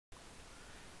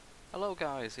Hello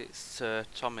guys, it's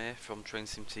Tom here from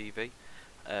TrainSim TV.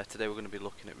 Today we're going to be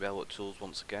looking at RWtools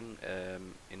once again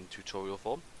in tutorial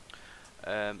form.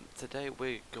 Today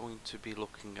we're going to be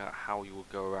looking at how you will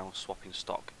go around swapping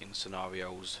stock in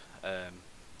scenarios.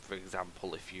 For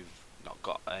example, if you've not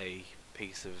got a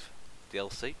piece of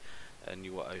DLC and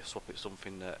you want to swap it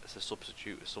something that's a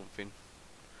substitute or something,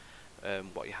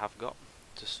 what you have got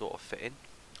to sort of fit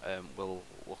in. We'll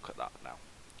look at that now.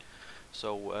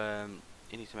 So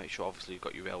you need to make sure obviously you've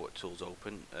got your RWtools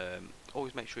open.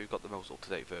 Always make sure you've got the most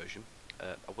up-to-date version.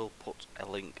 I will put a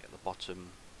link at the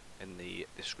bottom in the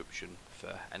description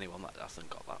for anyone that hasn't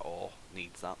got that or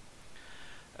needs that.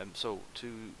 So to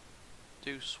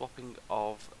do swapping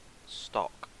of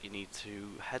stock, you need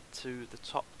to head to the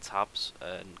top tabs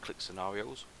and click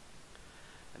scenarios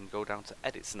and go down to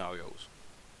edit scenarios,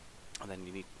 and then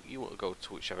you want to go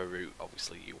to whichever route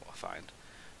obviously you want to find.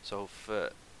 So for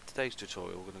today's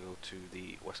tutorial we're going to go to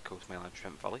the West Coast Mainland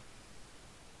Trent Valley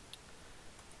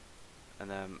and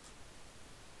then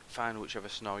find whichever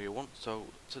scenario you want. So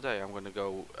today I'm going to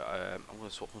go I'm going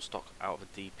to swap some stock out of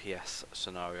a DPS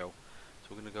scenario. So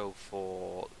we're going to go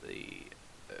for the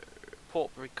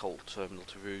Portbury Coal Terminal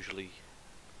to Rugeley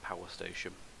Power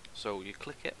Station. So you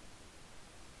click it,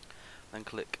 then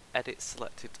click Edit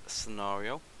Selected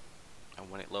Scenario,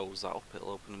 and when it loads that up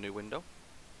it'll open a new window.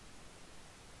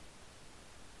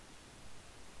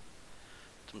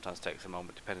 Sometimes takes a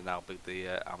moment depending on how big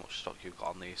how much stock you've got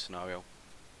on the scenario.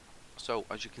 So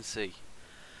as you can see,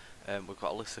 we've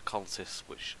got a list of consists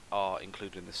which are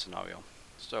included in this scenario.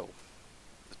 So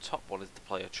the top one is the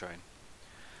player train.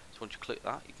 So once you click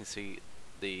that, you can see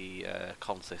the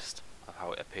consist of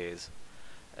how it appears,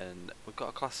 and we've got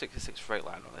a Class 66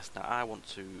 Freightliner on this. Now I want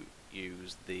to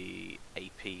use the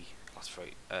AP Class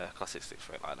 66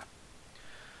 Freightliner.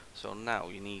 So now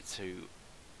you need to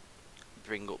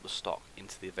bring up the stock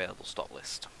into the available stock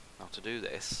list. Now to do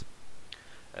this,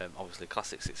 obviously Class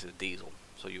 66 is a diesel,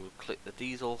 so you would click the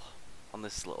diesel on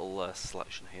this little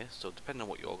selection here. So depending on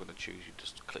what you're going to choose, you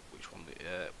just click which one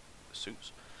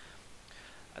suits,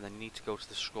 and then you need to go to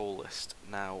the scroll list.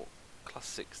 Now Class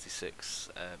 66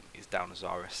 is down as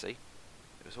RSC.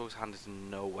 It's always handy to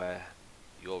know where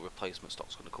your replacement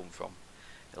stock's going to come from.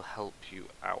 It'll help you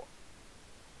out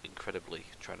incredibly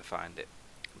trying to find it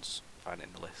and find it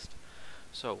in the list.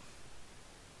 So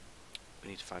we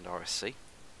need to find RSC.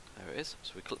 There it is.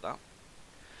 So we click that.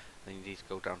 Then you need to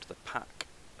go down to the pack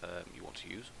you want to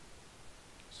use.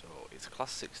 So it's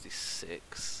Class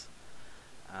 66,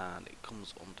 and it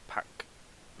comes under pack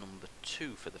number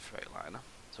 2 for the Freightliner.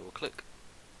 So we'll click,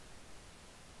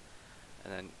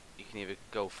 and then you can either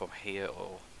go from here,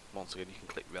 or once again you can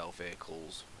click rail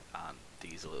vehicles and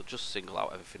diesel. It'll just single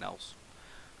out everything else.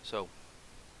 So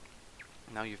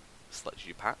now you've selected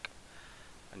your pack,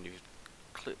 and you've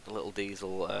clicked the little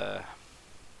diesel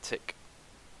tick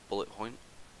bullet point,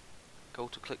 go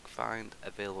to click find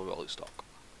available rolling stock,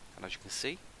 and as you can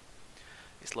see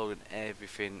it's loading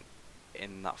everything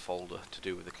in that folder to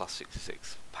do with the Class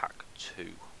 66 pack 2.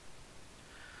 So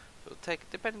it'll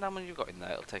take, depending on how many you've got in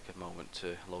there, it'll take a moment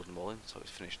to load them all in. So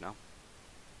it's finished now.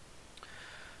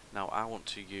 Now I want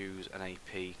to use an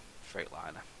AP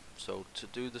Freightliner. So to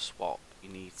do the swap you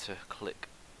need to click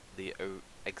the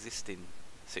existing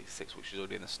 66 which is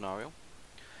already in the scenario.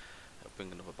 It'll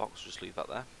bring another box, just leave that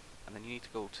there, and then you need to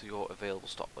go to your available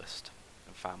stock list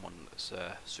and find one that's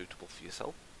suitable for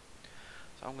yourself.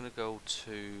 So I'm going to go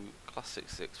to Class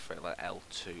 66 Freightliner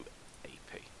L2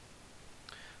 AP.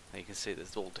 Now you can see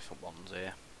there's all different ones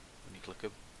here when you click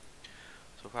them.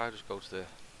 So if I just go to the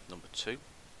number 2,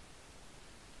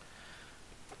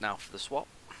 now for the swap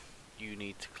you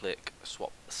need to click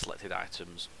swap selected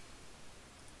items.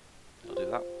 I'll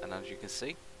do that, and as you can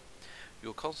see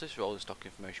your consist rolling stock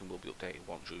information will be updated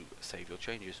once you save your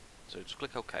changes. So just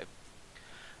click OK,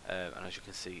 and as you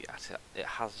can see it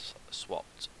has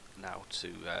swapped now to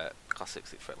Class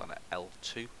 66 Freightliner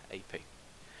L2 AP.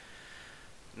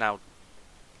 Now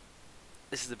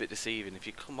this is a bit deceiving. If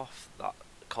you come off that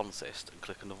consist and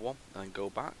click another one and then go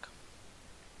back,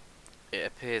 it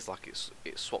appears like it's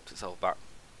swapped itself back.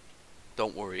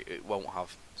 Don't worry, it won't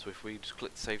have. So if we just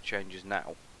click save changes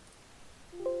now,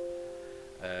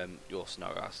 your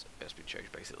scenario has been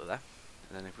changed basically there.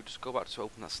 And then if we just go back to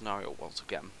open that scenario once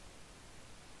again,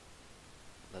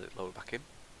 let it load back in,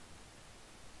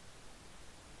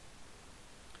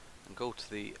 and go to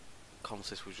the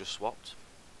consist we just swapped,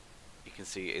 you can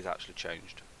see it is actually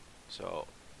changed. So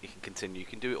you can continue, you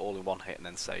can do it all in one hit and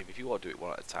then save. If you want to do it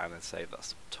one at a time and save,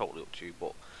 that's totally up to you,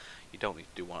 but you don't need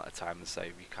to do one at a time and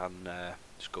save. You can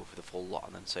just go for the full lot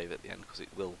and then save at the end, because it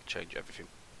will change everything.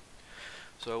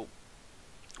 So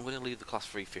I'm going to leave the class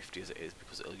 350 as it is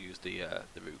because it'll use the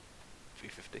root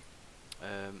 350.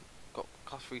 Got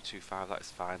class 325, that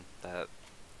is fine. They're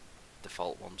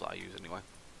default ones that I use anyway.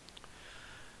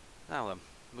 Now then,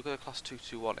 we've got a class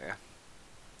 221 here.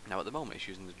 Now at the moment it's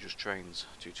using the just trains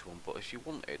 221, but if you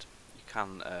wanted, you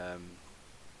can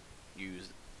use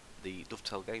the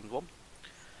Dovetail Games one.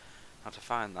 Now to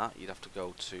find that, you'd have to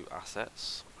go to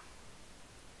Assets,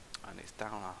 and it's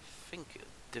down, I think,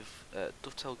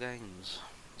 Dovetail Games.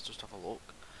 Let's just have a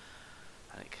look.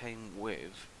 And it came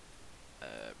with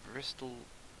Bristol,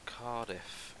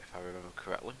 Cardiff, if I remember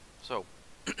correctly. So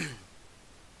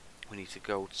we need to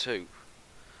go to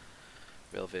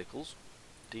Rail Vehicles,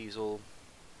 Diesel,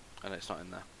 and it's not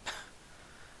in there.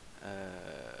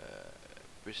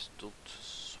 Bristol to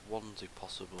Swansea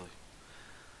possibly.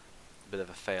 Bit of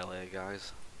a fail here,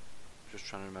 guys. Just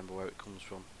trying to remember where it comes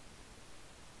from.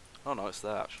 Oh no, it's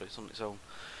there actually, it's on its own.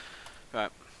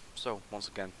 Right, so once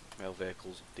again, Rail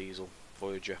Vehicles, Diesel,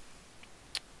 Voyager.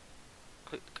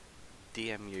 Click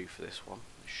DMU for this one.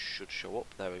 It should show up,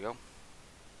 there we go.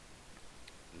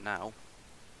 Now,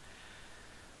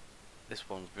 this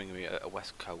one's bringing me a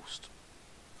West Coast.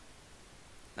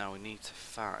 Now we need to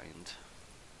find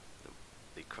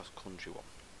the cross-country one.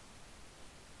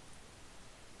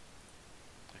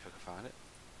 If I can find it.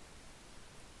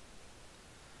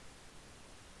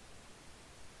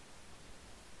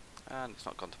 And it's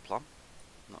not gone to plan.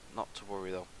 Not to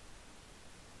worry though.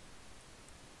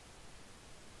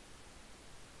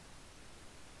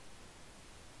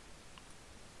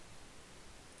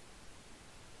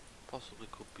 Possibly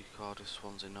could be Cardiff,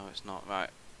 Swansea. No, it's not. Right,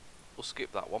 we'll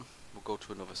skip that one. We'll go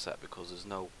to another set because there's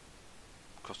no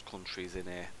cross countries in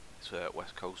here. It's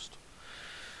West Coast.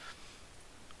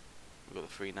 We've got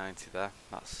the 390 there.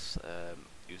 That's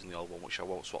using the old one, which I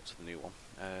won't swap to the new one.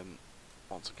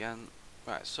 Once again,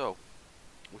 right. So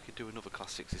we could do another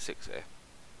class 66 here.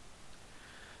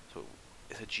 So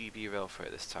it's a GB rail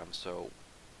freight this time. So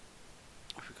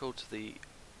if we go to the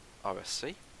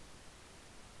RSC.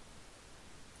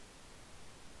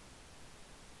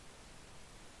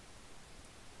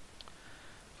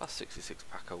 Class 66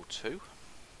 Pack 02,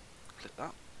 click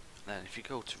that, and then if you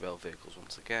go to Rail Vehicles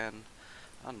once again,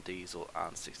 and Diesel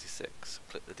and 66,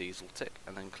 click the Diesel tick,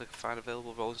 and then click Find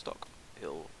Available Rolling Stock.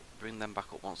 It'll bring them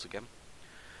back up once again.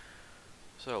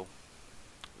 So,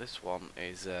 this one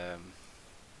is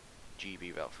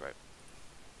GB Rail Freight.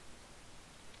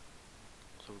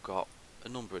 So we've got a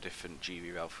number of different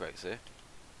GB Rail Freights here.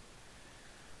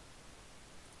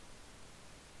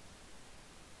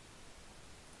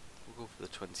 We'll go for the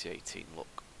 2018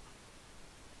 look.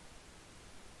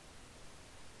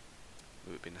 It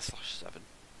would have been a /7.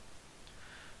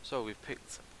 So we've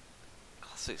picked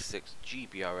Class 66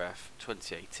 GBRF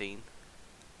 2018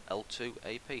 L2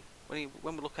 AP. When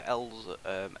we look at L's,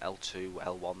 L2,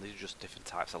 L1, these are just different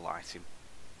types of lighting.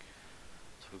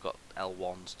 So we've got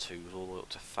L1s, 2s, all the way up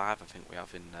to 5 I think we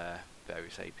have in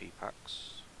various AP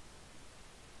packs.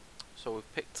 So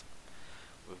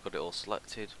we've got it all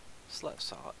selected. Select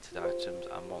selected items,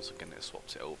 and once again it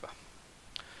swaps it over.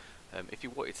 If you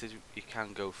wanted to, you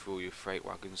can go through your freight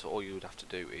wagons. So all you would have to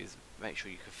do is make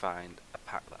sure you can find a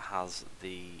pack that has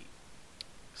the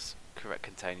correct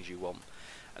containers you want,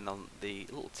 and on the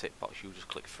little tick box you just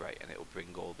click freight and it will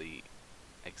bring all the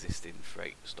existing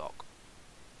freight stock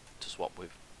to swap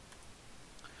with.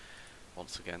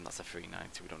 Once again, that's a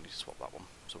 390, we don't need to swap that one.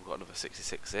 So we've got another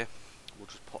 66 here. We'll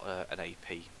just put an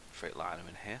AP freight liner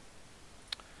in here.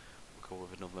 We'll go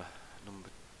with another number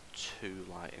 2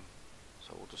 lighting.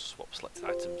 So we'll just swap selected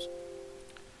items.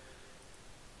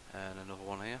 And another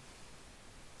one here.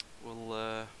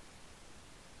 We'll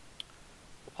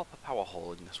pop a power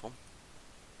haul in this one.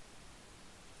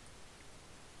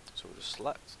 So we'll just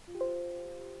select.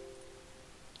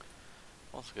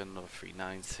 Once again, another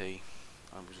 390.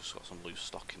 And we've just got some loose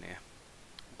stock in here.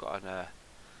 We've got a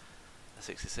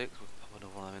 66, we'll pop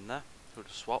another one in there. We'll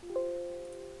just swap.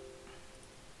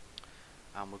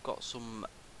 And we've got some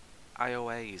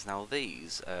IOAs. Now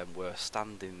these were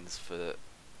stand-ins for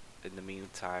in the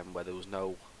meantime where there was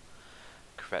no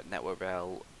correct network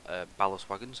rail ballast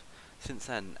wagons. Since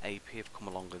then AP have come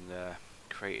along and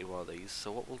created one of these,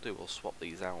 so what we'll do, we'll swap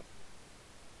these out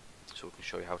so we can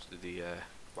show you how to do the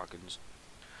wagons.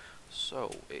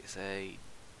 So it's a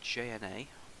JNA,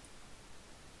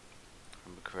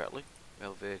 remember correctly,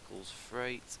 Rail Vehicles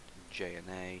Freight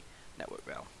JNA Network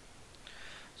Rail.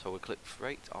 So we click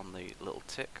freight on the little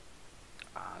tick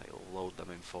and it will load them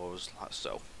in for us like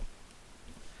so.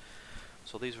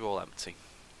 So these are all empty.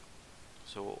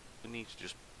 So we need to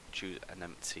just choose an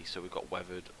empty, so we've got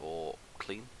weathered or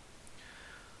clean.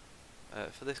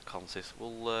 For this consist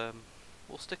we'll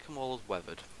we'll stick them all as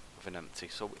weathered with an empty.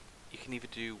 So you can either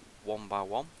do one by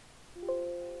one,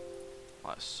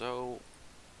 like so,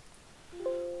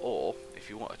 or if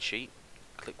you want a cheat,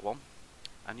 click one,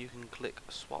 and you can click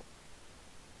swap,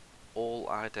 all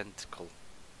identical.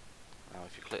 Now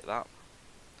if you click that,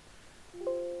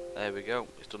 there we go,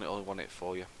 it's done it all in one hit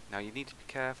for you. Now you need to be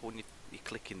careful when you're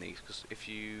clicking these, because if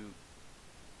you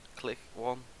click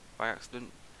one by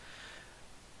accident,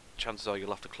 chances are you'll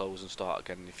have to close and start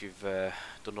again. If you've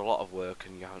done a lot of work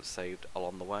and you haven't saved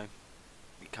along the way,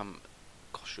 it can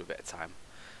cost you a bit of time.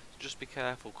 So just be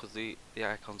careful, because the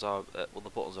icons are, well, the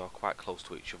buttons are quite close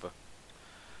to each other.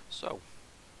 So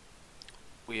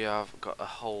we have got a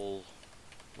whole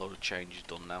load of changes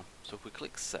done now. So if we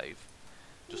click save,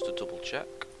 just to double check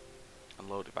and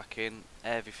load it back in,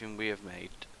 everything we have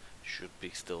made should be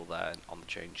still there on the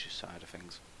changes side of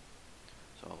things.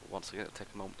 So once again, it'll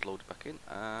take a moment to load it back in,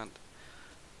 and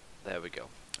there we go.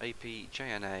 AP,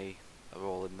 JNA are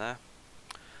all in there.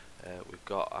 We've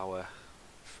got our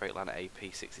Freightliner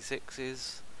AP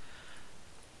 66s,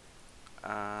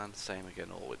 and same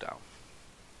again all the way down.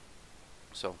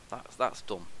 So that's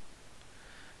done.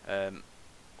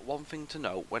 One thing to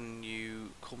note when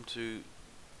you come to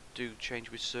do change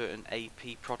with certain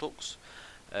AP products,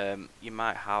 you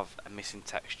might have a missing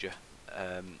texture.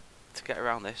 To get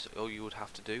around this, all you would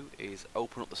have to do is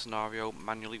open up the scenario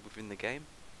manually within the game,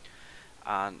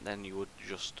 and then you would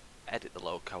just edit the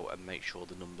logo and make sure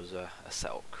the numbers are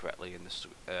set up correctly in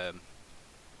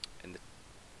the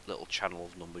little channel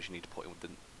of numbers you need to put in with the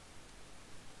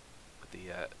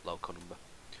logo number,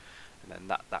 and then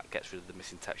that gets rid of the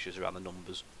missing textures around the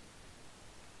numbers.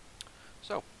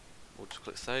 So we'll just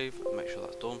click save and make sure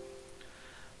that's done.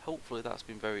 Hopefully that's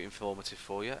been very informative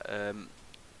for you.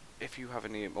 If you have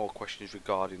any more questions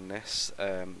regarding this,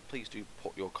 please do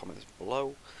put your comments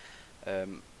below.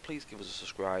 Please give us a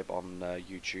subscribe on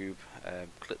YouTube,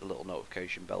 click the little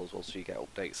notification bell as well so you get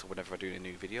updates whenever I do any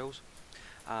new videos,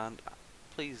 and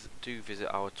please do visit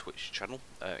our Twitch channel.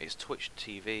 It's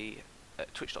twitch.tv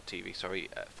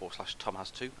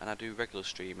 /TomHas2, and I do regular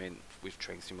streaming with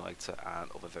Train Simulator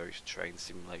and other various train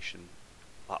simulation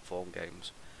platform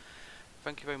games.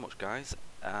 Thank you very much guys,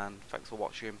 and thanks for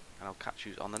watching, and I'll catch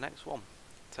you on the next one.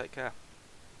 Take care.